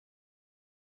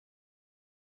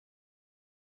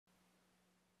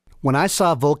When I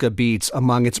saw Volca Beats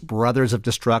among its brothers of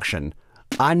destruction,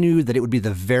 I knew that it would be the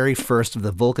very first of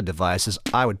the Volca devices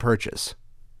I would purchase.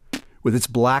 With its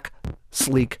black,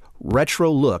 sleek, retro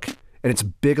look and its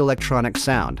big electronic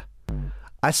sound,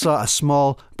 I saw a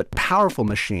small but powerful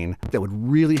machine that would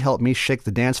really help me shake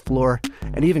the dance floor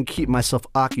and even keep myself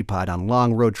occupied on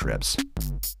long road trips.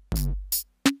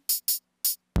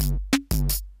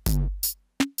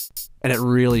 And it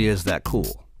really is that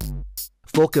cool.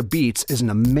 Volca Beats is an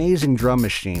amazing drum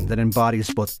machine that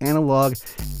embodies both analog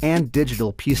and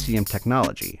digital PCM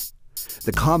technology.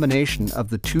 The combination of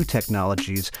the two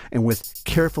technologies, and with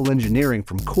careful engineering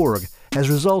from Korg, has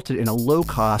resulted in a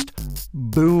low-cost,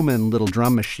 booming little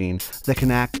drum machine that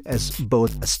can act as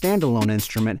both a standalone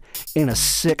instrument and a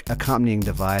sick accompanying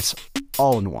device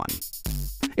all in one.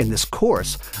 In this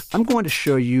course, I'm going to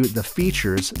show you the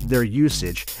features, their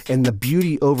usage, and the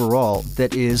beauty overall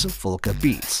that is Volca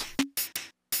Beats.